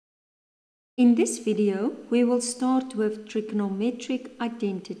In this video, we will start with trigonometric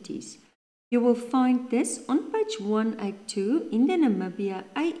identities. You will find this on page 182 in the Namibian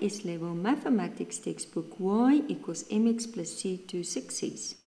AS-Level Mathematics textbook y equals mx plus c to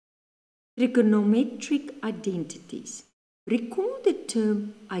success. Trigonometric identities. Recall the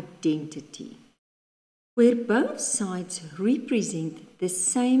term identity, where both sides represent the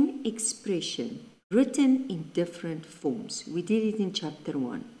same expression written in different forms. We did it in chapter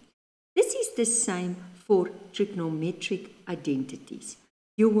 1. This is the same for trigonometric identities.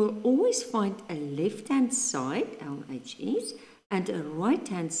 You will always find a left-hand side, LHS, and a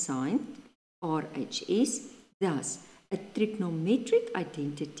right-hand side, RHS. Thus, a trigonometric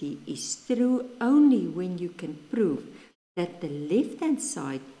identity is true only when you can prove that the left-hand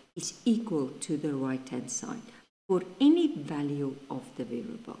side is equal to the right-hand side for any value of the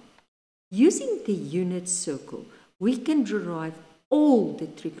variable. Using the unit circle, we can derive all the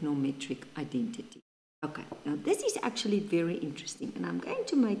trigonometric identities. Okay, now this is actually very interesting, and I'm going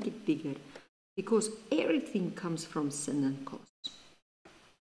to make it bigger because everything comes from sin and cos.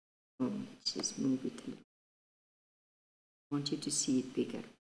 Oh, let's just move it a little. I want you to see it bigger.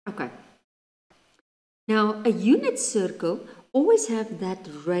 Okay. Now, a unit circle always have that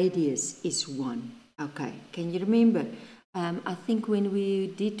radius is 1. Okay, can you remember? I think when we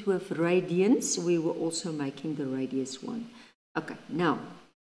did with radians, we were also making the radius 1. Okay, now,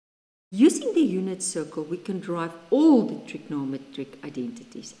 using the unit circle, we can derive all the trigonometric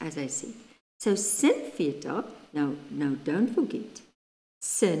identities, as I said. So sin theta, now don't forget,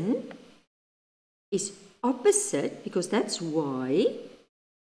 sin is opposite, because that's y,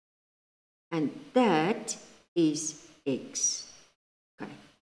 and that is x. Okay.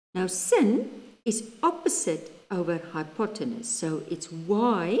 Now sin is opposite over hypotenuse, so it's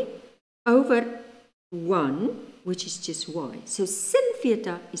y over 1, which is just y. So sin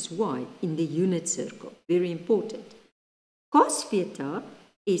theta is y in the unit circle, very important. Cos theta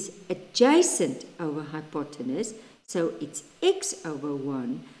is adjacent over hypotenuse, so it's x over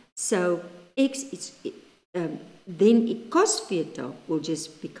 1. So x is, then cos theta will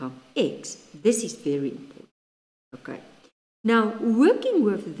just become x. This is very important. Okay. Now, working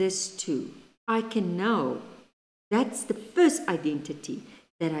with this two, I can now, that's the first identity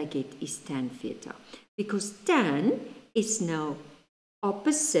that I get is tan theta. Because tan is now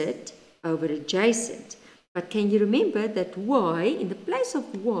opposite over adjacent. But can you remember that y, in the place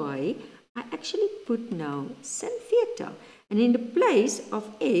of y, I actually put now sin theta. And in the place of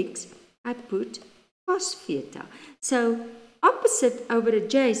x, I put cos theta. So opposite over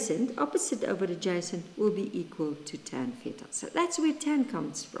adjacent will be equal to tan theta. So that's where tan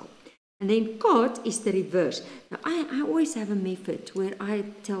comes from. And then cot is the reverse. Now, I always have a method where I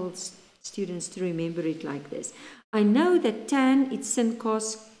tell students to remember it like this. I know that tan is sin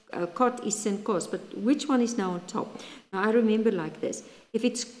cos, cot is sin cos, but which one is now on top? Now, I remember like this. If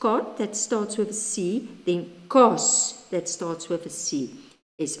it's cot that starts with a C, then cos that starts with a C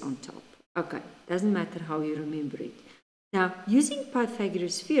is on top. Okay, doesn't matter how you remember it. Now, using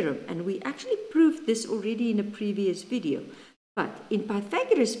Pythagoras Theorem, and we actually proved this already in a previous video, but in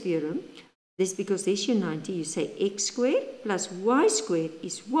Pythagoras Theorem, this because there's your 90, you say x squared plus y squared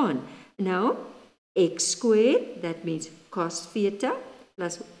is 1. Now, x squared, that means cos theta,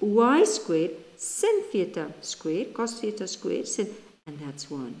 plus y squared, sin theta squared, cos theta squared, sin, and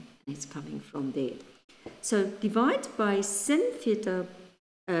that's 1. And it's coming from there. So, divide by sin theta,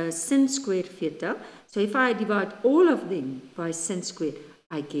 sin squared theta. So, if I divide all of them by sin squared,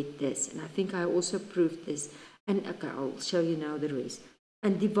 I get this. And I think I also proved this. And okay, I'll show you now the rest.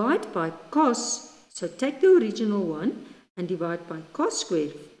 And divide by cos, so take the original one and divide by cos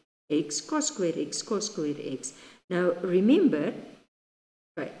squared x, cos squared x, cos squared x. Now remember,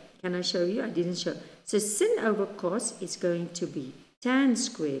 right, can I show you? I didn't show. So sin over cos is going to be tan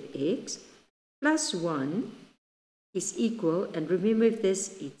squared x plus 1 is equal, and remember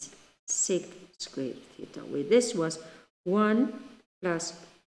this, it's sec squared theta, where this was 1 plus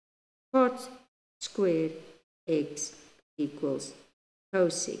cot squared x equals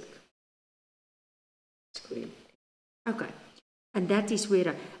cosec squared. Okay, and that is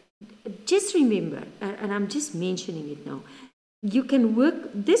where just remember, and I'm just mentioning it now, you can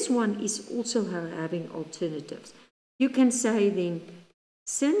work, this one is also having alternatives. You can say then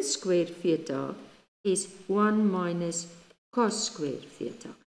sin squared theta is 1 minus cos squared theta.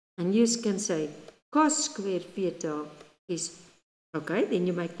 And you can say cos squared theta is, okay, then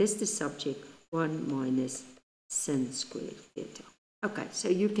you make this the subject, 1 minus sin squared theta. Okay, so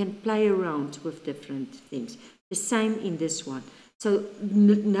you can play around with different things. The same in this one. So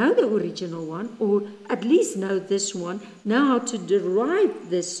know the original one, or at least know this one, know how to derive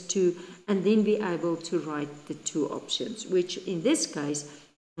this two, and then be able to write the two options, which in this case,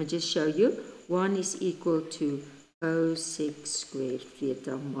 I'll just show you. 1 is equal to cosec squared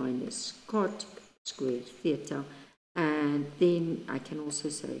theta minus cot squared theta. And then I can also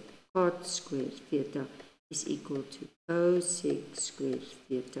say cot squared theta is equal to cosec squared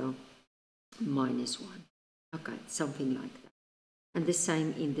theta minus 1. Okay, something like that. And the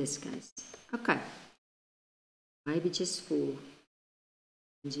same in this case. Okay, maybe just for,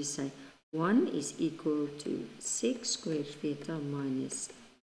 just say 1 is equal to sec squared theta minus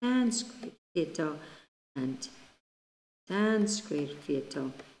tan squared theta, and tan squared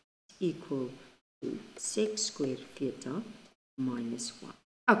theta is equal to sec squared theta minus 1.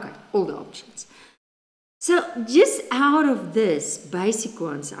 Okay, all the options. So just out of this basic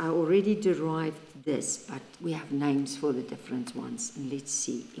ones, I already derived this, but we have names for the different ones. And let's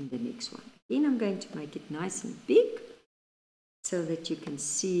see in the next one. Again, I'm going to make it nice and big so that you can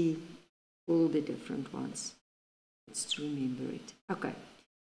see all the different ones. Let's remember it. Okay.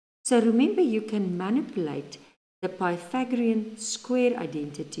 So remember, you can manipulate the Pythagorean square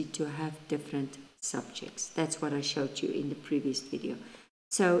identity to have different subjects. That's what I showed you in the previous video.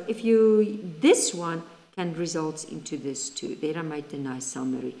 So if this one can result into this too. There I made a nice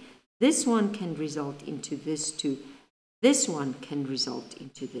summary. This one can result into this too. This one can result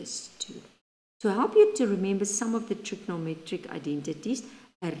into this too. To help you to remember some of the trigonometric identities,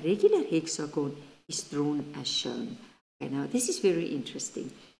 a regular hexagon is drawn as shown. Okay, now this is very interesting.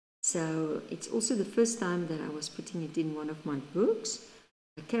 So it's also the first time that I was putting it in one of my books.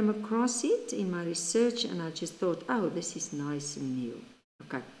 I came across it in my research and I just thought, oh, this is nice and new.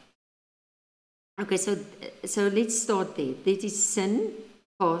 Okay. Okay, so let's start there. That is sin,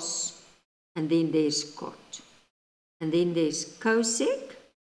 cos, and then there's cot. And then there's cosec.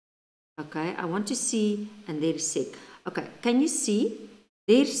 Okay, I want to see, and there's sec. Okay, can you see?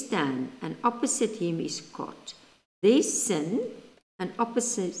 There's tan, and opposite him is cot. There's sin, and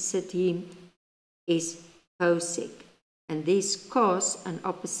opposite him is cosec. And there's cos, and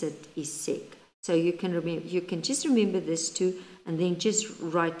opposite is sec. So you can remember, you can just remember this two, and then just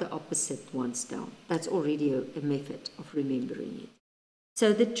write the opposite ones down. That's already a method of remembering it.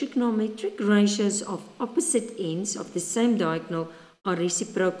 So the trigonometric ratios of opposite ends of the same diagonal are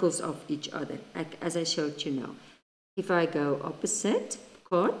reciprocals of each other, as I showed you now. If I go opposite,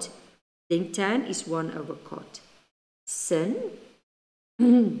 cot, then tan is 1 over cot. Sin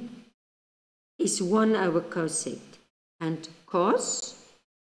is 1 over cosec, and cos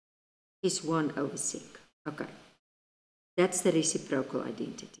is 1 over sec. Okay, that's the reciprocal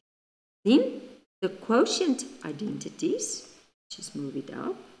identity. Then the quotient identities, just move it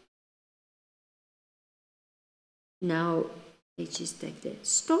up. Now let's just take that.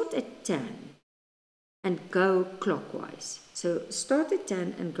 Start at tan and go clockwise. So start at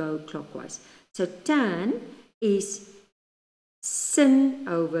tan and go clockwise. So tan is sin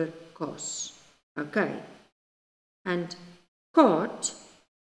over cos. Okay. And cot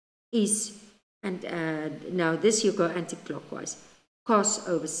is, and now this you go anti-clockwise. Cos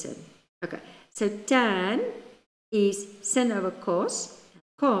over sin. Okay. So tan is sin over cos.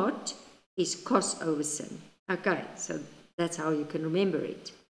 Cot is cos over sin. Okay. So that's how you can remember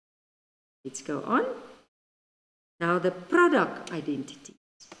it. Let's go on. Now the product identity.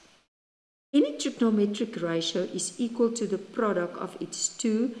 Any trigonometric ratio is equal to the product of its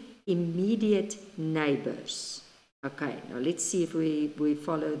two immediate neighbors. Okay, now let's see if we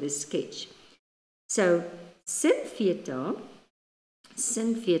follow this sketch. So sin theta,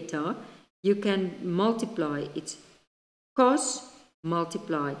 you can multiply its cos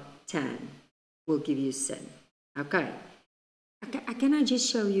multiply tan will give you sin. Okay. Can I just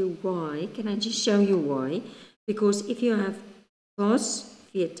show you why? Because if you have cos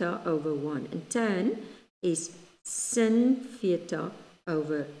theta over 1 and tan is sin theta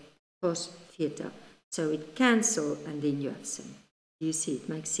over cos theta. So it cancels and then you have sin. You see, it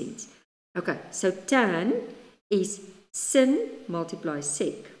makes sense. Okay, so tan is sin multiply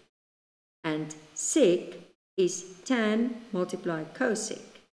sec. And sec is tan multiply cosec.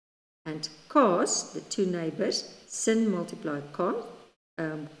 And cos, the two neighbors, sin multiply cot,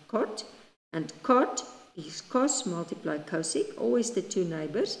 and cot is cos multiply cosec, always the two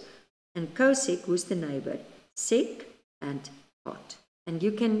neighbors, and cosec, who's the neighbor, sec and cot. And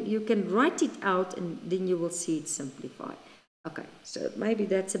you can write it out and then you will see it simplified. Okay, so maybe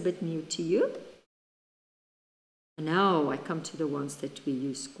that's a bit new to you. And now I come to the ones that we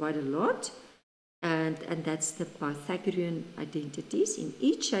use quite a lot, and that's the Pythagorean identities. In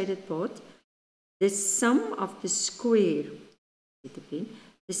each shaded part, the sum of the square get a pen.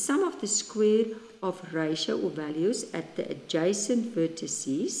 The sum of the square of ratio or values at the adjacent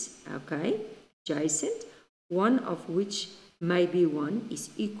vertices, okay, adjacent, one of which may be 1, is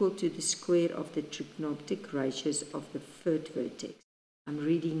equal to the square of the trigonometric ratios of the third vertex. I'm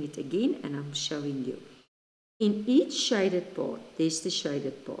reading it again and I'm showing you. In each shaded part, there's the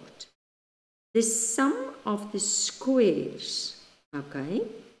shaded part. The sum of the squares, okay,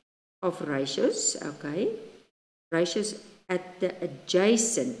 of ratios, okay, ratios at the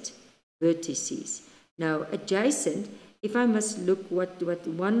adjacent vertices. Now, adjacent, if I must look what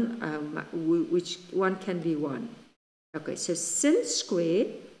one, which one can be 1. Okay, so sin squared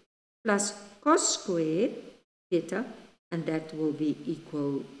plus cos squared theta, and that will be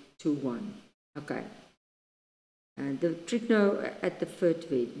equal to 1. Okay, and the trigono at the third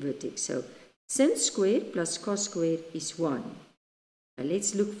vertex. So sin squared plus cos squared is 1. Now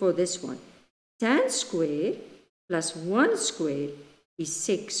let's look for this one. Tan squared plus 1 squared is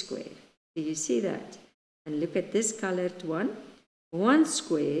sec squared. Do you see that? And look at this colored one. 1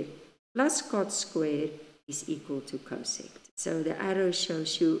 squared plus cot squared is equal to cosec. So the arrow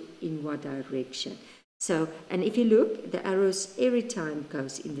shows you in what direction. So, and if you look, the arrows every time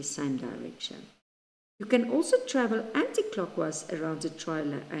goes in the same direction. You can also travel anti-clockwise around a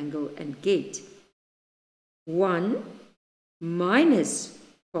triangle and get 1 minus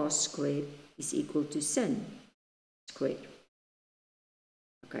cos squared is equal to sin squared.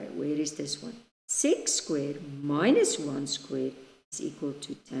 Okay, where is this one? Sec squared minus 1 squared is equal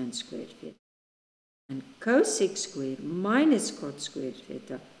to tan squared theta. And cosec squared minus cot squared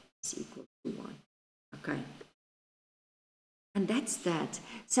theta is equal to 1. Okay. And that's that.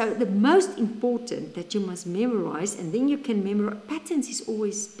 So the most important that you must memorize, and then you can memorize, patterns is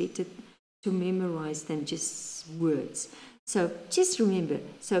always better to memorize than just words. So just remember,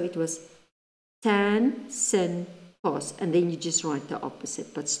 so it was tan, sin, cos, and then you just write the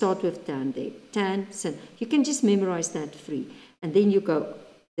opposite, but start with tan there. Tan, sin. You can just memorize that free. And then you go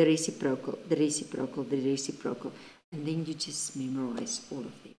the reciprocal, the reciprocal, the reciprocal, and then you just memorize all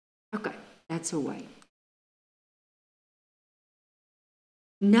of them. Okay, that's a way.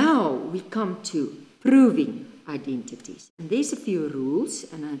 Now we come to proving identities. And there's a few rules,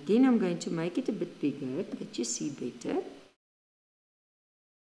 and again I'm going to make it a bit bigger that you see better.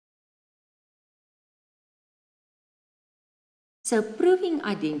 So proving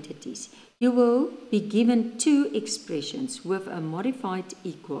identities, you will be given 2 expressions with a modified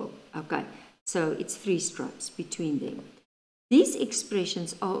equal. Okay, so it's 3 stripes between them. These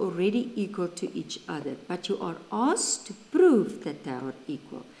expressions are already equal to each other, but you are asked to prove that they are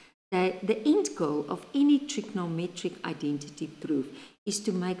equal. The end goal of any trigonometric identity proof is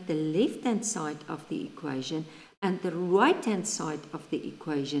to make the left-hand side of the equation and the right-hand side of the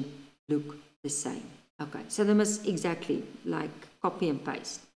equation look the same. Okay, so they must exactly like copy and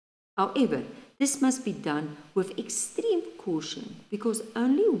paste. However, this must be done with extreme caution because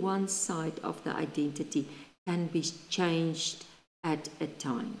only one side of the identity can be changed at a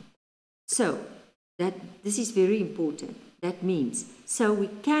time. So, this is very important. That means, so we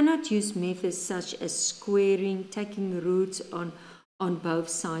cannot use methods such as squaring, taking roots on both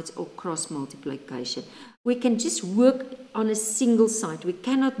sides, or cross multiplication. We can just work on a single side. We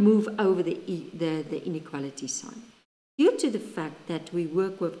cannot move over the inequality sign. Due to the fact that we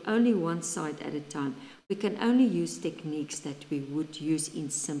work with only one side at a time, we can only use techniques that we would use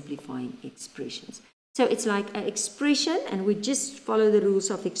in simplifying expressions. So it's like an expression, and we just follow the rules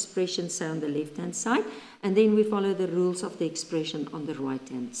of expression, say on the left-hand side, and then we follow the rules of the expression on the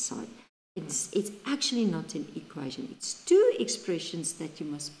right-hand side. It's actually not an equation. It's 2 expressions that you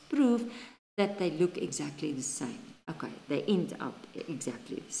must prove that they look exactly the same. Okay, they end up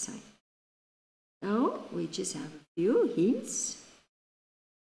exactly the same. Now, we just have a few hints.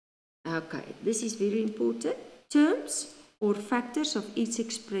 Okay, this is very important. Terms or factors of each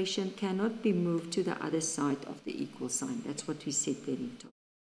expression cannot be moved to the other side of the equal sign. That's what we said there in top.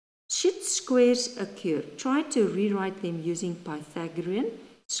 Should squares occur, try to rewrite them using Pythagorean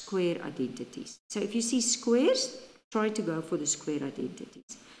square identities. So if you see squares, try to go for the square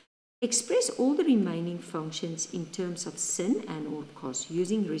identities. Express all the remaining functions in terms of sin and or cos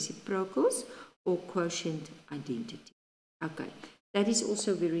using reciprocals or quotient identity. Okay, that is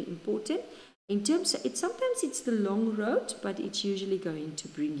also very important. In terms of, sometimes it's the long road, but it's usually going to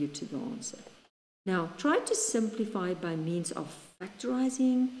bring you to the answer. Now, try to simplify by means of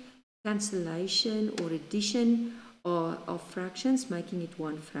factorizing, cancellation, or addition of fractions, making it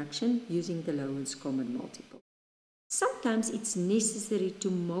one fraction using the lowest common multiple. Sometimes it's necessary to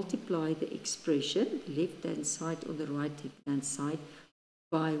multiply the expression, left-hand side or the right-hand side,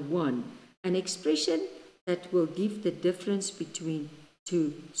 by 1. An expression that will give the difference between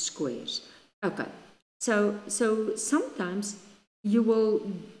two squares. Okay, so sometimes you will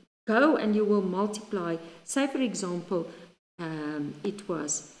go and you will multiply. Say, for example, it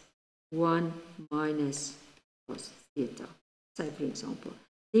was 1 minus cos theta, say for example.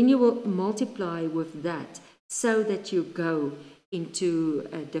 Then you will multiply with that so that you go into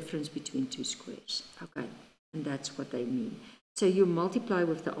a difference between two squares. Okay, and that's what they mean. So you multiply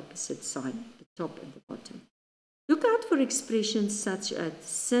with the opposite sign, the top and the bottom. Look out for expressions such as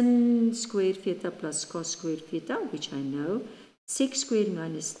sin squared theta plus cos squared theta, which I know, sec squared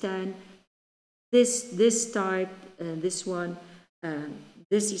minus tan, this type, this one,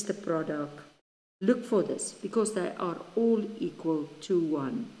 this is the product. Look for this because they are all equal to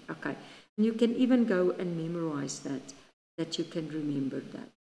 1. Okay, and you can even go and memorize that you can remember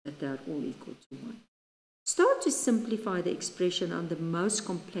that they are all equal to 1. Start to simplify the expression on the most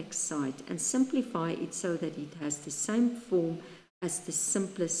complex side and simplify it so that it has the same form as the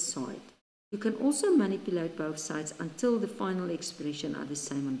simplest side. You can also manipulate both sides until the final expression are the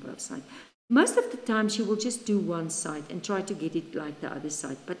same on both sides. Most of the times you will just do one side and try to get it like the other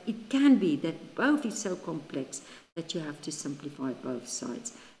side, but it can be that both is so complex that you have to simplify both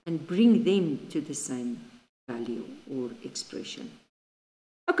sides and bring them to the same value or expression.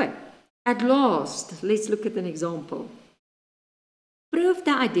 Okay, at last, let's look at an example. Prove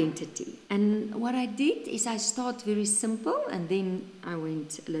the identity. And what I did is I start very simple and then I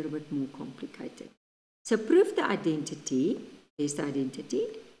went a little bit more complicated. So prove the identity, there's the identity,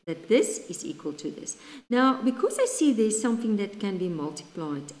 that this is equal to this. Now, because I see there's something that can be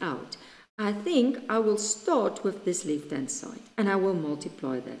multiplied out, I think I will start with this left-hand side and I will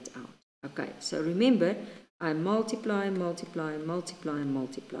multiply that out. Okay, so remember, I multiply, multiply, multiply, and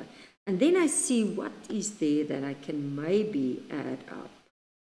multiply. And then I see what is there that I can maybe add up.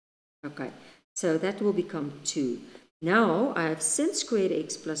 Okay, so that will become 2. Now I have sin squared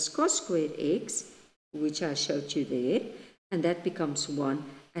x plus cos squared x, which I showed you there, and that becomes 1.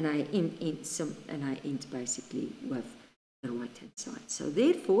 And I end basically with the right-hand side. So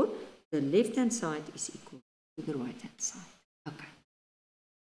therefore, the left-hand side is equal to the right-hand side. Okay.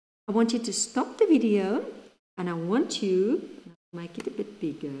 I want you to stop the video, and I want you to make it a bit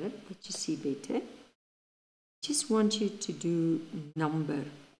bigger, that you see better. Just want you to do number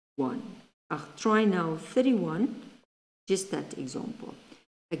 1. I'll try now 31, just that example.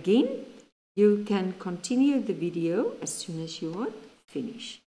 Again, you can continue the video as soon as you are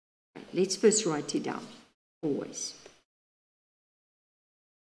finished. Let's first write it down, always.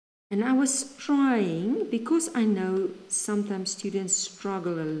 And I was trying, because I know sometimes students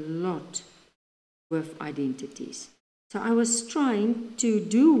struggle a lot with identities. So I was trying to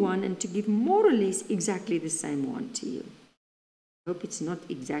do one and to give more or less exactly the same one to you. I hope it's not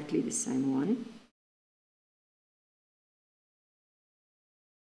exactly the same one.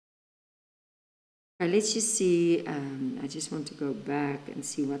 Let's just see, I just want to go back and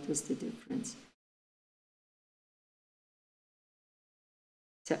see what was the difference.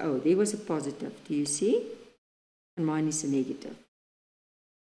 So, oh, there was a positive, do you see? And mine is a negative.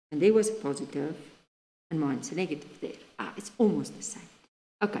 And there was a positive, and mine's a negative there. Ah, it's almost the same.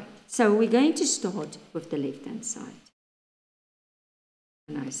 Okay, so we're going to start with the left-hand side.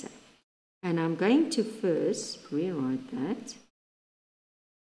 And I say, and I'm going to first rewrite that.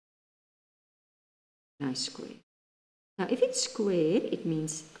 I square. Now, if it's square, it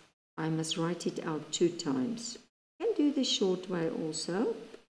means I must write it out 2 times. I can do the short way also,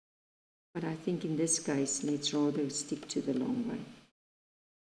 but I think in this case, let's rather stick to the long way.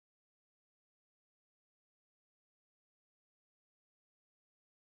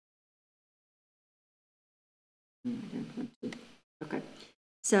 I don't want to. Okay,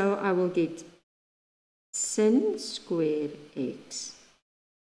 so I will get sin squared x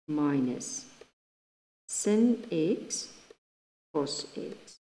minus sin x cos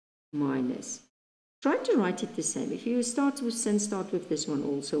x minus. Try to write it the same. If you start with sin, start with this one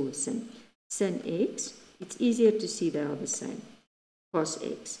also with sin. Sin x, it's easier to see they are the same. Cos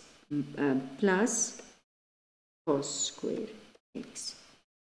x plus cos squared x.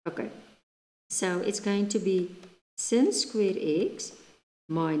 Okay, so it's going to be sin squared x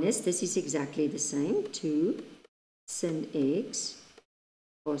minus, this is exactly the same, 2 sin x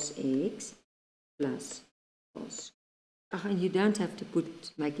cos x plus cos. And you don't have to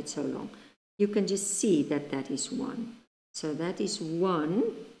make it so long. You can just see that that is 1. So that is 1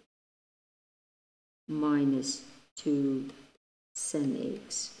 minus 2 sin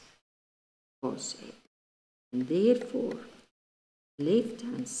x cos x. And therefore,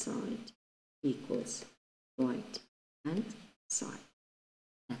 left-hand side equals right-hand side.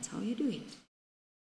 That's how you do it.